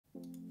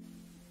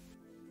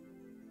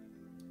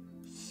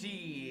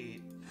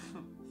Shit.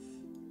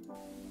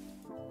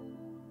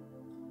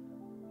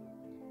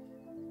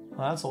 Oh,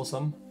 that's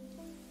awesome.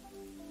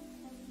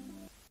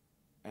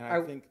 And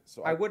I think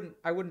so. I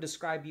wouldn't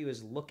describe you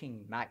as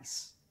looking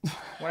nice.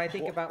 When I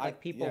think about like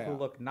people who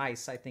look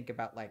nice, I think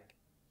about like,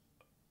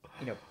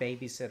 you know,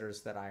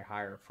 babysitters that I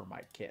hire for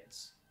my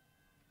kids.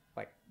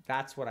 Like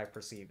that's what I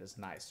perceive as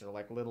nice. They're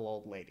like little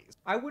old ladies.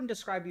 I wouldn't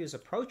describe you as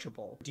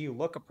approachable. Do you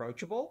look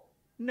approachable?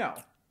 No.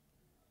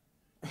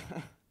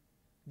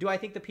 Do I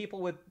think the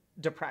people with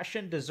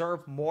depression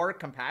deserve more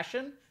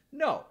compassion?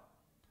 No.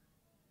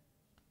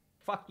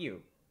 Fuck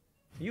you.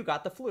 You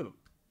got the flu.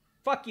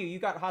 Fuck you. You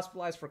got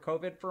hospitalized for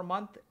COVID for a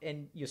month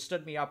and you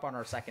stood me up on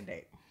our second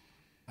date.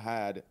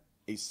 Had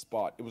a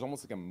spot. It was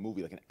almost like a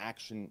movie, like an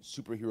action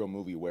superhero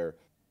movie where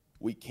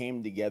we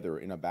came together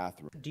in a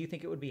bathroom. Do you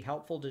think it would be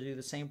helpful to do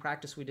the same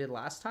practice we did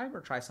last time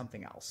or try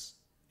something else?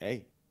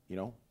 Hey, you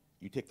know,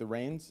 you take the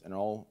reins and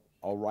I'll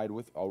ride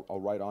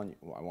on you.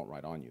 Well, I won't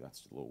ride on you.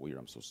 That's a little weird.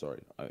 I'm so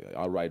sorry.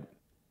 I'll ride.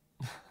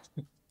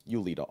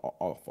 You lead.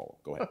 I'll follow.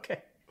 Go ahead.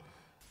 Okay.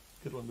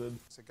 Good one, dude.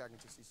 So gagging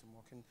to see some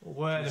more.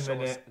 Wait a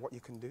minute. What you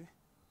can do?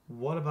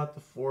 What about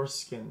the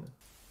foreskin?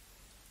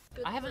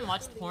 I haven't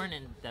watched porn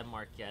in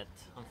Denmark yet,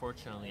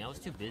 unfortunately. I was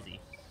too busy.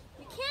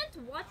 You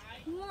can't watch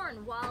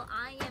porn while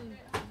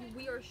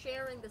we are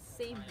sharing the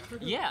same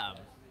room. Yeah,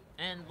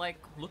 and like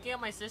looking at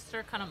my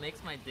sister kind of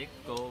makes my dick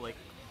go like,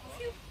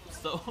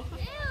 so.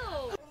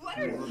 Ew! What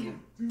are you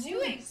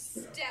doing,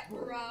 step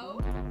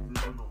bro?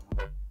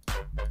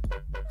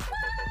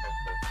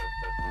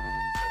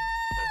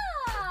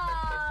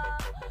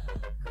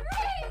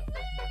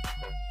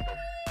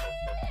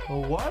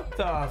 What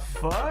the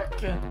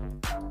fuck?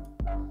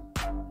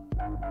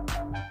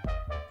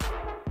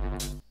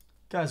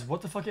 Guys,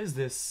 what the fuck is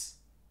this?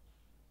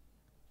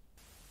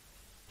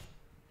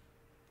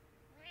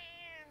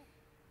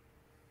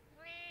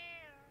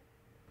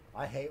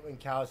 I hate when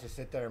cows just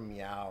sit there and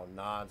meow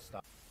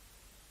non-stop.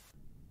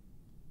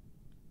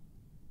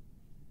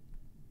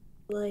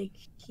 Like,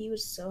 he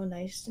was so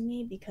nice to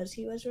me because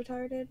he was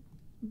retarded,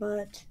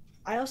 but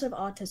I also have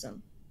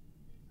autism.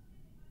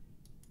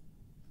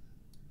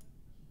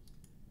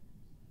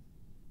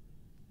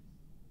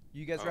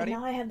 You guys ready?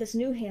 And now I have this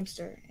new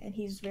hamster, and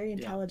he's very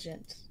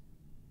intelligent.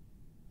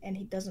 And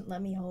he doesn't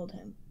let me hold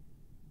him.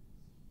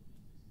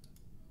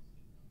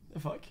 The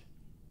fuck?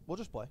 We'll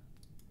just play.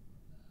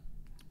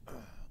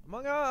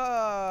 Among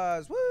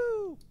Us!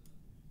 Woo!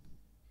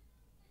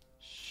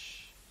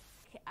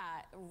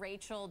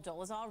 Rachel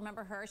Dolezal,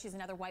 remember her? She's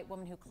another white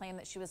woman who claimed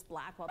that she was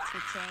black while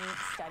teaching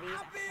studies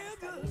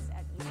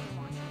at Eastern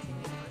Washington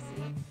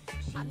University.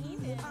 She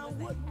even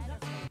was the head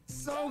of...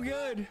 So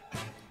good!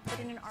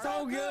 In an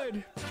So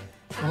good!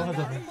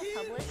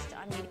 published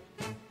on Medium.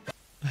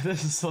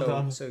 This is so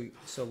dumb. So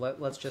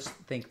let's just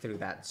think through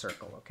that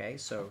circle, okay?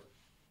 So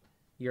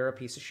you're a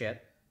piece of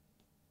shit,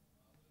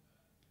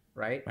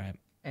 right? Right.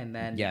 And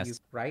then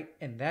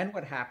and then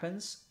what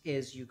happens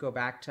is you go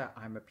back to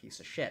I'm a piece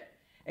of shit.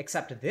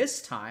 Except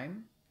this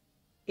time,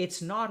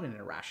 it's not an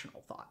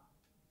irrational thought.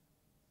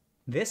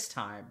 This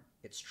time,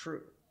 it's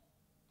true.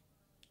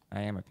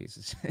 I am a piece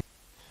of shit.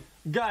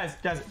 Guys,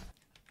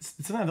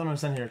 something I don't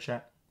understand here,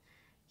 chat.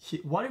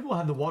 Why do people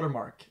have the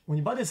watermark? When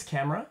you buy this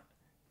camera,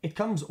 it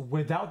comes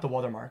without the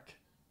watermark.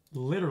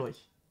 Literally.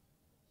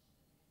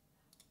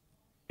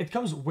 It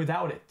comes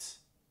without it.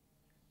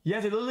 You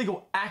have to literally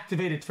go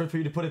activate it for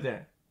you to put it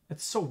there.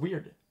 That's so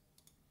weird.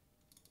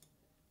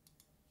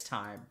 This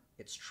time,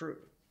 it's true.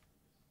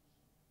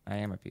 I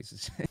am a piece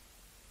of shit.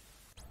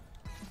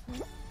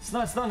 It's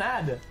not an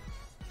ad.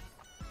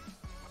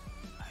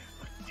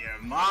 Your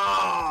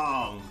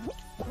mom!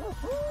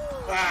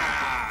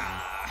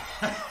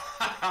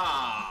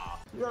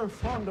 You're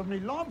fond of me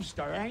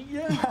lobster, ain't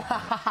you?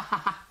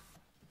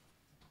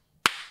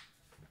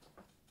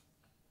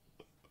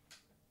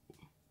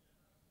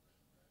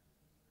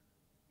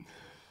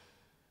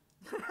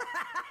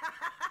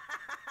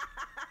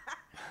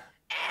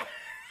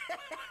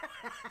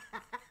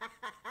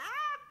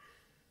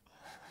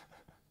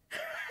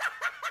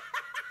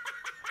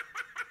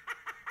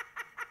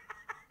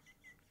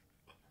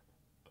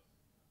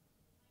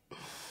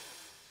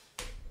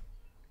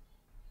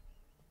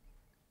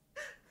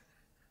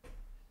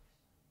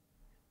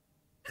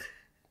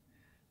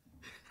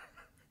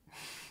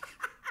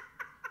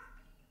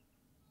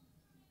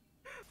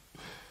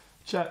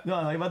 Chat,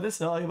 no, like about this.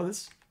 No, like about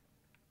this.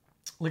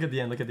 Look at the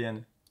end. Look at the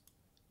end.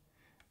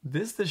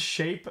 This is the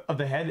shape of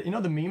the head. You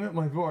know the meme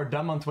when people are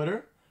dumb on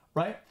Twitter,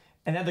 right?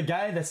 And then the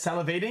guy that's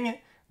salivating,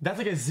 that's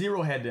like a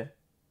 0 head,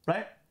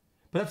 right?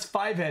 But that's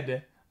 5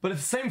 head. But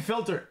it's the same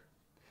filter.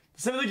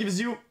 The same filter gives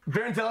you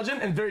very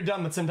intelligent and very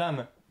dumb at the same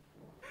time.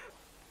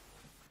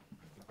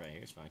 Right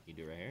here is fine. Can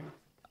you do right here?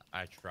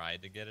 I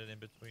tried to get it in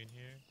between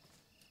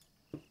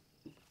here.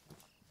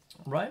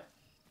 Right?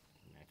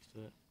 Next to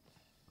it.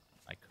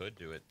 I could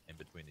do it in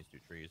between these two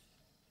trees.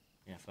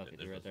 Yeah, fuck it.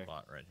 There's Do it right a there.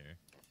 spot right here.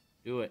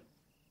 Do it.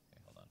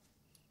 Okay, hold on.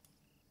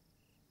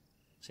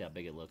 See how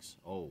big it looks.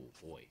 Oh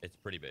boy. It's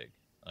pretty big.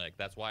 Like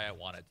that's why I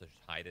wanted to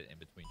hide it in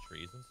between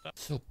trees and stuff.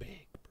 So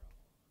big, bro.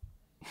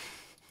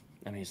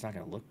 I mean, it's not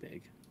gonna look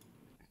big.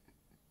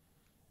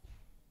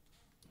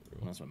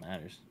 That's what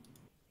matters.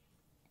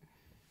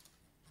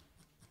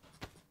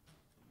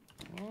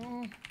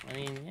 Well, I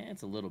mean, yeah,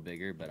 it's a little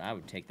bigger, but I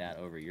would take that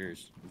over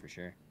yours for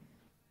sure.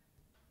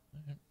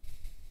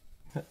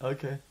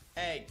 Okay.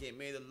 Hey, give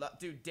me the love.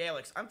 Dude,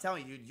 Daleks, I'm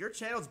telling you, dude, your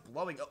channel's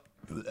blowing up.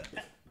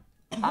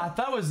 I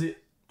thought it was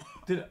it.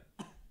 Dude,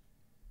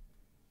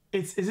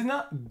 is it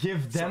not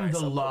give them the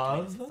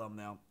love?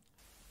 Thumbnail.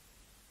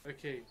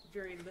 Okay.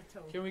 Very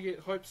little. Can we get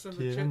hopes in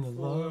the Give chat him the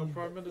for love.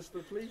 Prime Minister,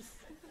 please?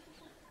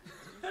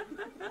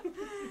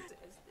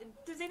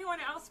 Does anyone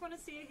else want to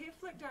see a hair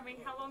flick? I mean,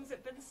 how long's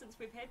it been since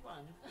we've had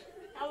one?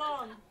 How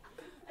long?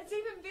 It's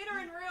even better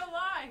in real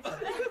life.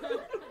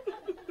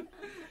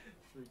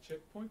 3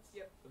 checkpoints.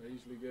 Yep. I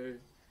usually go.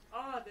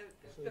 Oh,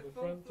 So the the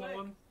full front flick.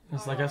 on.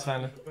 It's like us,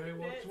 man. The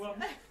Baywatch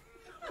one.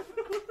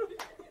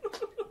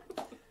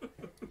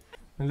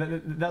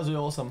 That was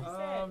really awesome.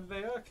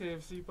 They are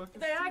KFC buckets.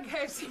 They are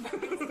KFC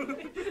buckets.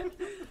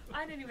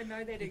 I didn't even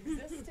know that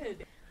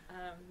existed.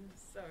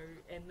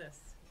 And this,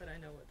 but I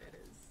know what that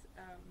is.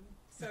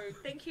 So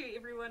thank you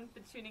everyone for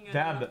tuning in.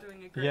 Dab. I'm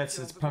doing a great Yes,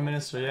 job it's of Prime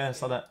Minister. Yeah, I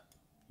saw that.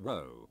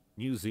 Whoa,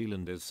 New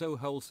Zealand is so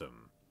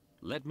wholesome.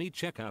 Let me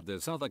check out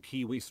this other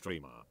Kiwi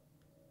streamer.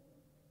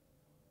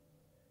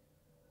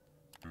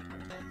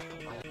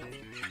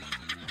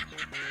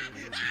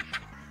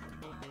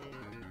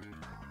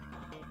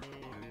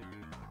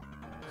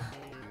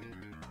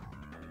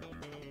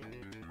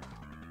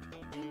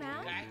 Hey,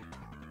 Mal? Okay.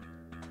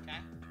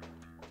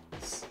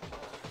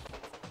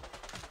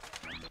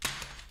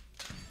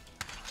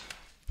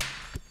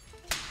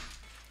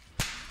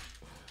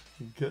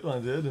 Good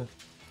one, dude.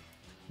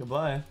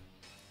 Goodbye.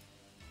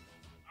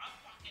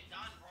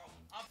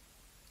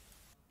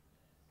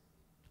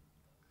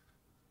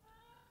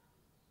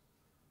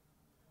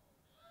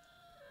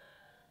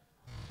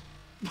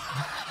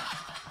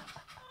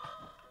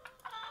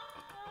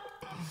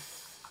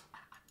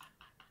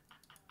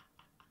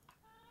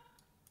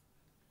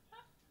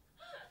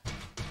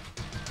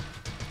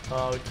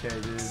 Okay,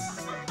 dude.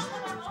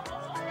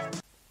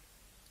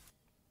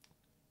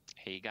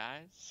 Hey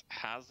guys,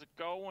 how's it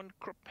going?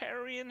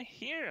 Kriparian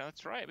here.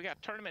 That's right, we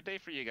got tournament day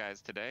for you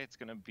guys today. It's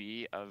going to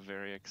be a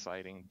very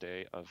exciting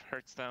day of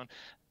Hearthstone.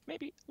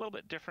 Maybe a little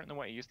bit different than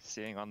what you're used to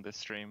seeing on this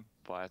stream,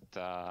 but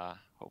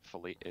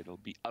hopefully it'll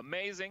be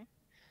amazing.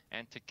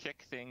 And to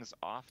kick things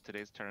off,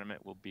 today's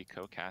tournament will be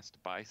co-cast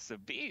by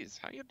Sabiz.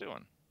 How you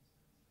doing?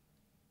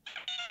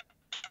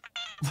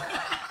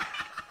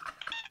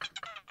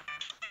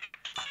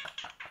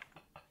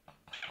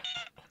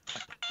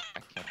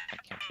 I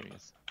can't hear you.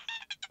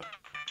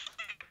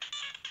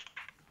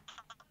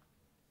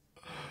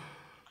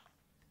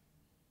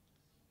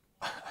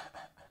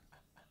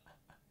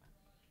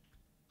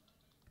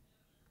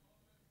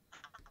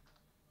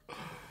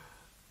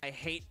 I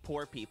hate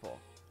poor people.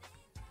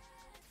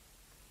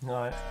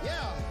 Alright.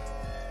 Yeah.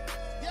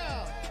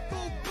 Yeah.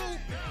 Boop boop.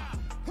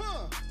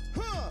 Huh.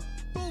 Huh.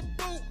 Boop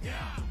boop.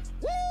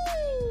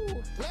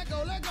 Woo! Let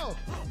go, let go.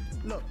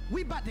 Look,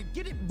 we about to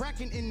get it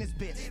brackin' in this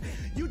bitch.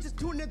 You just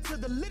tuned into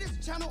the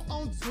littest channel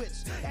on Twitch.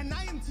 And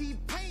I am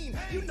T-Pain,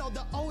 you know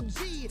the OG.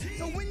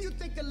 So when you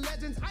think of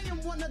legends, I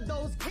am one of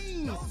those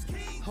kings.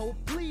 Hope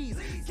please,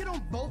 get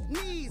on both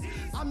knees.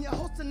 I'm your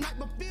host tonight,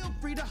 but feel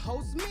free to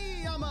host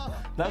me. I'm a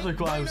That's really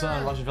cool. I was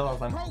watching Phil all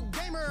the time. pro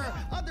gamer,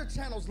 other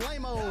channels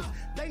lame-os.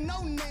 They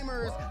know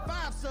namers,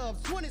 5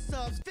 subs, 20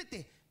 subs,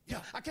 50. Yeah,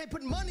 I can't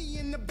put money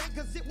in the bank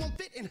cause it won't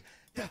fit in.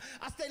 Yeah,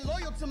 I stay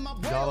loyal to my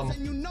Got boys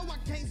him. and you know I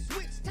can't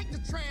switch. Take the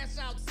trash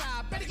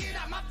outside, better get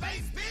out my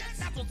face, bitch.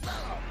 That's what's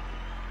up.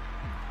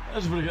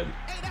 That's pretty good.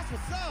 Hey, that's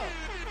what's up.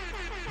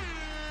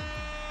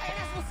 Hey,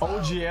 that's what's up.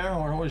 OG air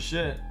horn, holy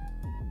shit.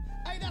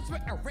 Hey, that's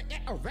what.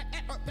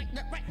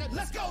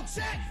 Let's go,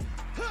 check.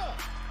 Huh,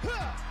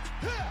 huh,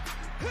 huh,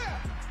 huh,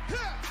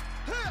 huh,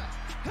 huh,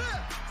 huh, huh,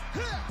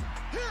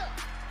 huh,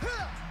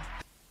 huh.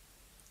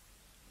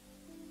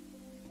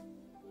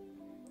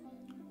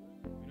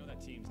 We know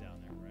that team's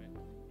down there,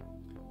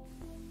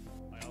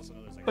 right? I also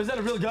know there's like. Oh, is that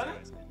a real gun?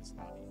 guys in this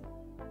lobby.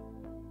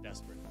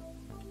 Desperate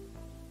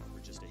for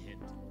just a hint.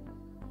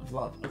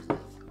 Love.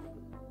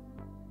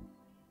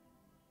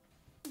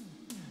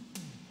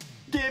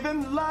 Give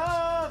him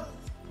love.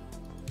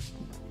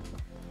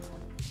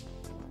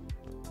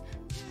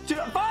 Dude,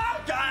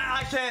 fuck!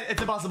 I can't.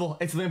 It's impossible.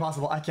 It's literally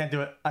impossible. I can't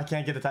do it. I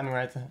can't get the timing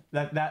right.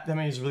 That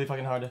timing is really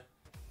fucking hard.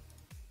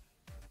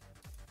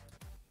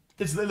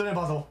 It's literally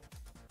impossible.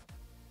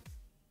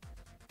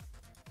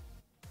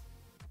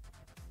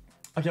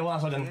 Okay, well,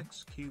 that's what then.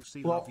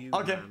 xQc Well, love you,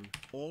 okay. man.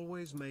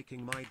 Always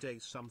making my day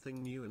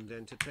something new and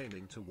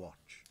entertaining to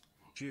watch.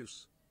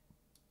 Juice.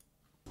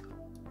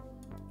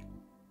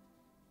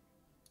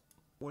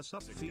 What's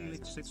up,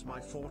 Felix? It's my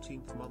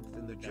 14th month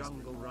in the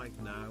jungle right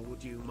now.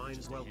 Would you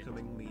mind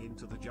welcoming me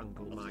into the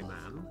jungle, my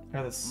man?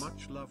 Hear this.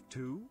 Much love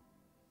too.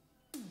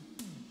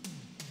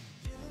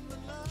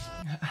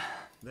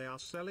 They are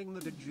selling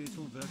the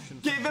digital version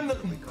Give him the-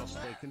 because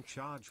they can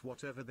charge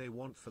whatever they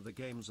want for the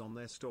games on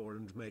their store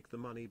and make the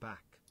money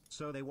back.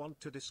 So they want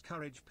to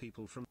discourage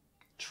people from.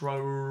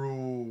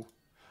 True.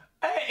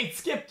 Hey, it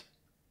skipped.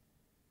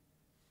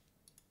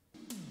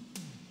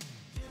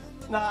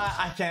 Nah,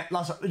 I can't.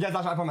 Last one. Yes,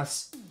 last one, I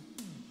promise.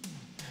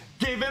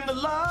 Give him the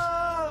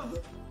love.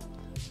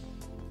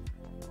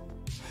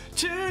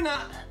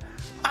 Tuna.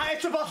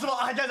 It's impossible.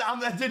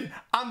 Dude,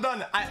 I'm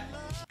done.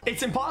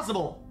 It's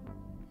impossible.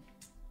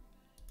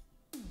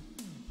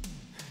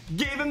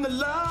 Give him the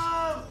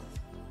love.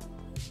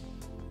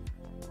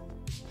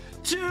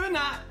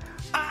 Tuna.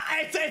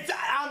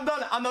 I'm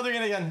done. I'm not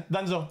doing it again.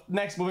 Dunzo.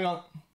 Next, moving on.